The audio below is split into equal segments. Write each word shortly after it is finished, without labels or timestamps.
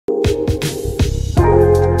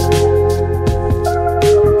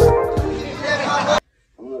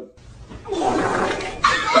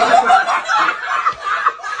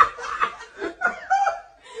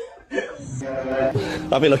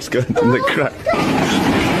Bobby looks good in the crack.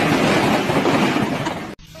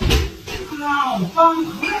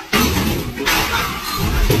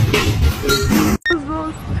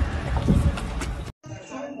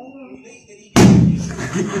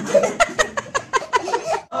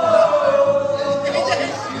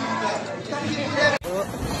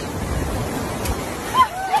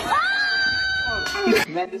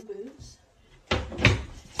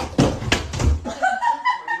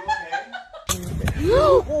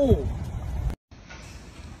 Oh.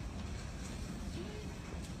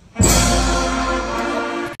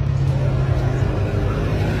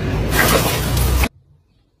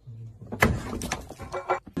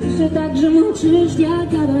 Że także mączysz, ja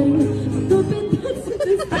говорю, to 15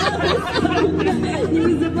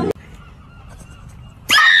 nie zobaczysz.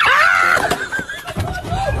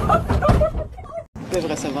 Peuvent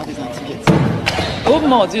recevoir des antibiotiques. Oh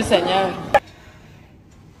mon Dieu Seigneur!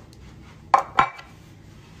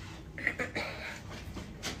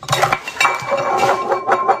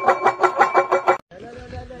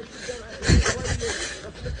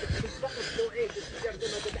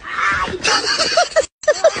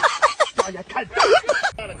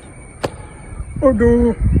 Oh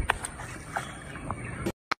no!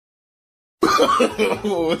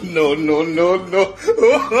 Oh, no, no, no, no.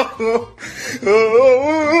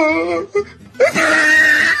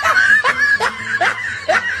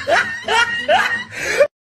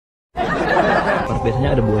 Biasanya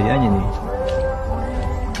ada buayanya nih.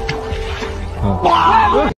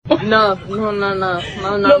 Oh. No, no, no, no,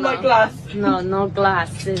 no, no, no. My glass. No, no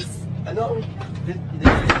glasses. No.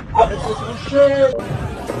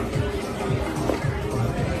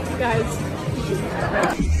 Guys.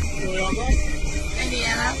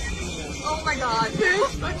 Indiana. Oh my God.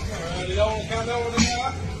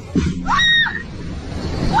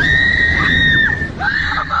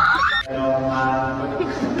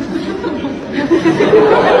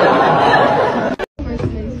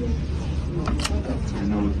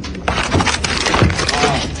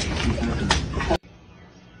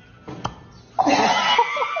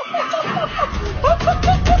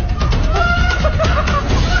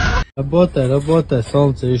 Работай,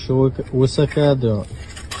 солнце еще высоко идет.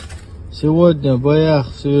 Сегодня в боях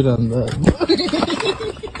сырен, да.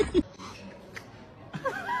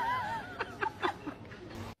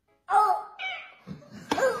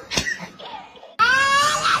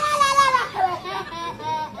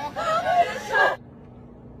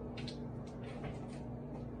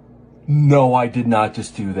 No, I did not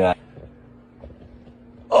just do that.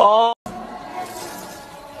 Oh.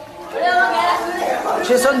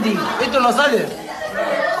 Che Sandy, esto no sale.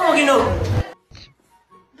 ¿Cómo que no?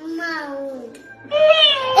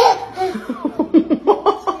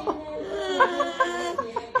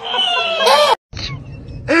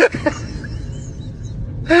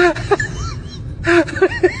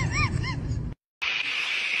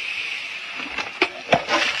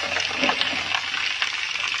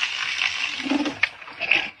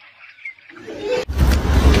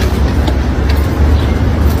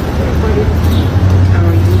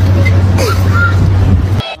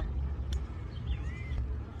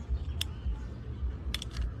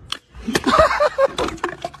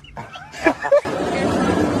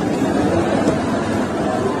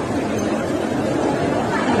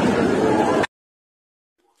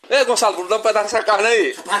 Gonçalo, vou dar um pedaço dessa carne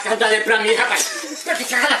aí. Passa daí pra mim, rapaz. Tá de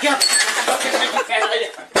cara aqui, ó.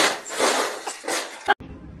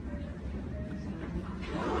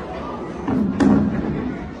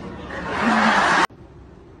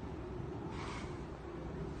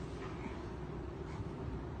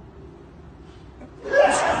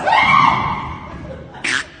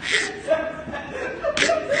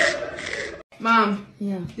 Mom,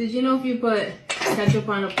 yeah. Did you know if you put ketchup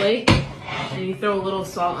on a plate and you throw a little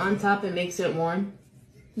salt on top, it makes it warm?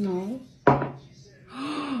 No.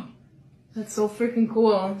 That's so freaking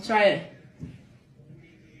cool. Try it.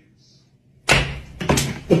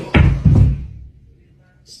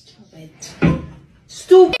 Stupid.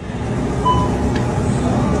 Stupid.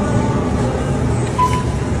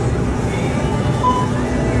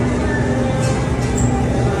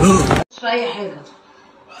 شوية يا حلوة.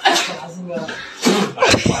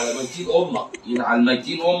 على ميتين امك، على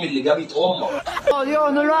ميتين امي اللي جابت امك. Oh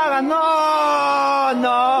Dios, no lo hagas, no,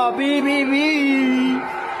 no, bi, bi, bi,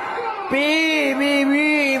 bi, bi,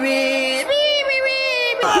 bi, bi, bi,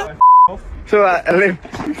 bi. Coba, Lim.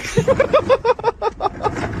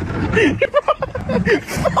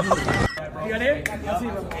 You got it? I'll see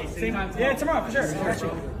you. Same time. Yeah, tomorrow for sure. Got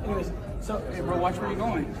you. Anyways, so hey, bro, watch where you're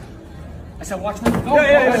going. I said, watch me.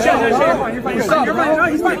 Yeah. You're fine. No,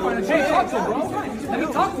 he's fine. Jay, talk to him, bro. Let me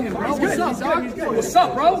talk to him, bro. What's up, dog? What's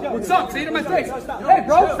up, bro? What's up? Say it in my face. Hey,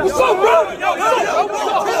 bro. What's up, bro?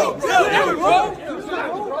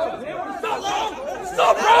 What's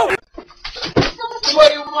up, bro? What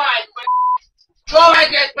do you want? Go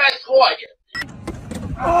and get back for you.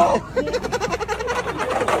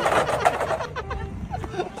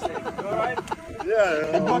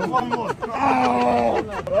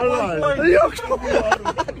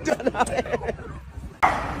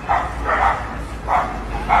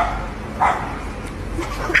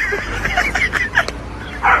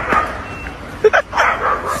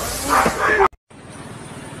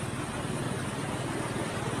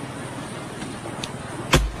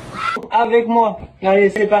 Avec moi. Allez,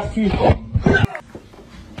 c'est parti.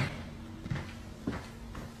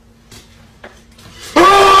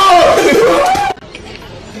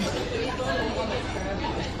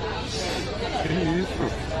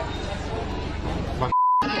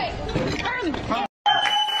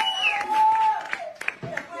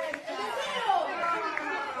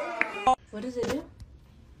 What does it do?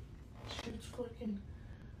 It's fucking.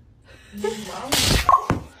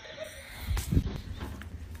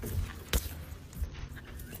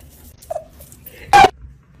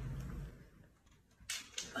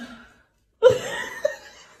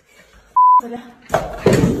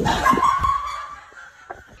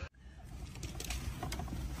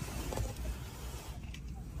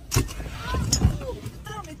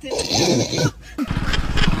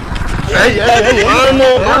 Mano,